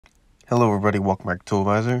Hello everybody, welcome back to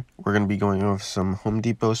Toolvisor. We're going to be going over some Home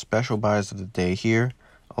Depot special buys of the day here.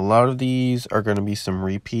 A lot of these are going to be some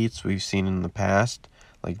repeats we've seen in the past,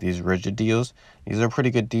 like these rigid deals. These are pretty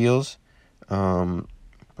good deals, but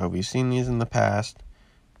we've seen these in the past.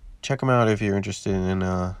 Check them out if you're interested in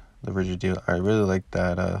the rigid deal. I really like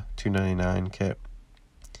that $2.99 kit.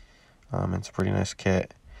 It's a pretty nice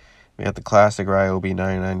kit. We got the classic Ryobi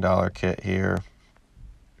 $99 kit here.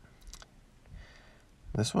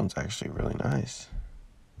 This one's actually really nice.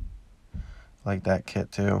 I like that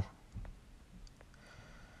kit too.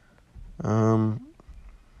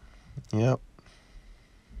 Yep.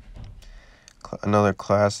 Another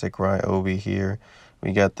classic Ryobi here.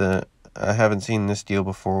 We got I haven't seen this deal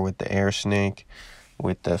before with the Air Snake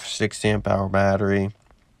with the 6 amp hour battery.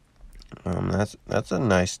 That's a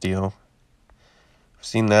nice deal. I've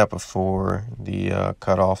seen that before. The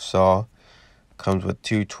cutoff saw comes with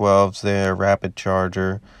 2 12s there, rapid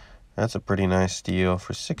charger. That's a pretty nice deal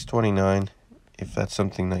for $6.29 if that's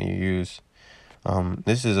something that you use.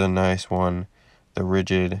 This is a nice one, the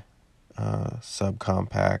rigid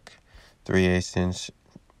subcompact 3/8 inch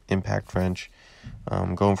impact wrench.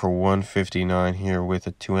 Going for $159 here with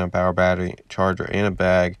a 2 amp hour battery, charger, and a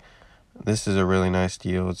bag. This is a really nice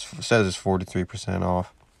deal. It says it's 43%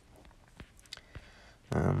 off.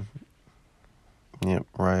 Yep,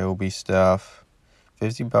 Ryobi stuff.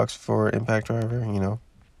 $50 for impact driver,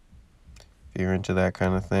 if you're into that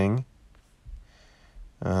kind of thing.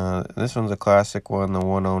 This one's a classic one, the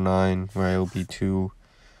 109 Ryobi 2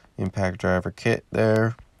 impact driver kit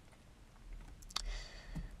there.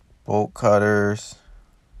 Bolt cutters.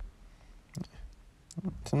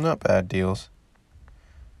 Some not bad deals.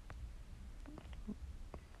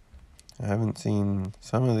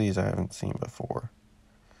 Some of these I haven't seen before.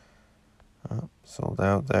 Sold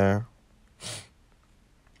out there.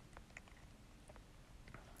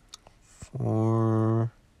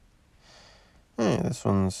 This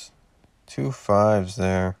one's 2 5s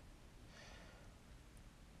there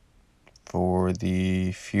for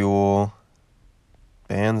the fuel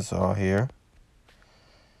bandsaw here.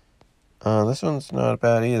 This one's not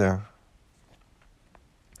bad either.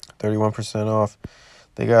 31% off.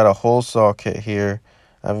 They got a hole saw kit here.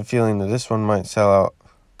 I have a feeling that this one might sell out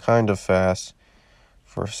kind of fast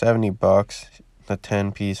for $70. The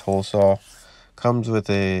 10-piece hole saw comes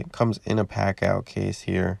in a pack out case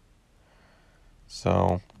here.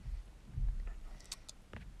 So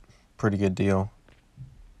pretty good deal.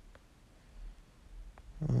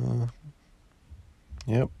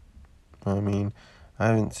 Yep. I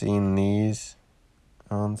haven't seen these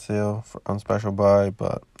on sale on special buy,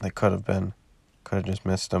 but they could have just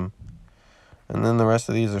missed them. And then the rest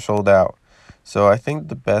of these are sold out. So I think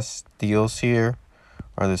the best deals here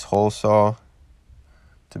are this hole saw,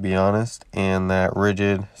 to be honest, and that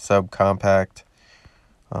rigid subcompact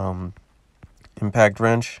impact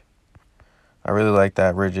wrench. I really like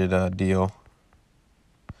that rigid deal.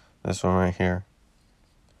 This one right here.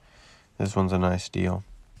 This one's a nice deal.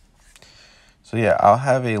 So yeah, I'll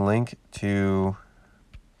have a link to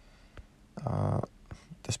the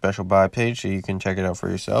special buy page so you can check it out for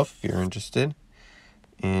yourself if you're interested.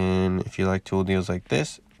 And if you like tool deals like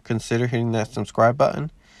this, consider hitting that subscribe button.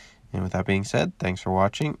 And with that being said, thanks for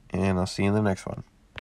watching, and I'll see you in the next one.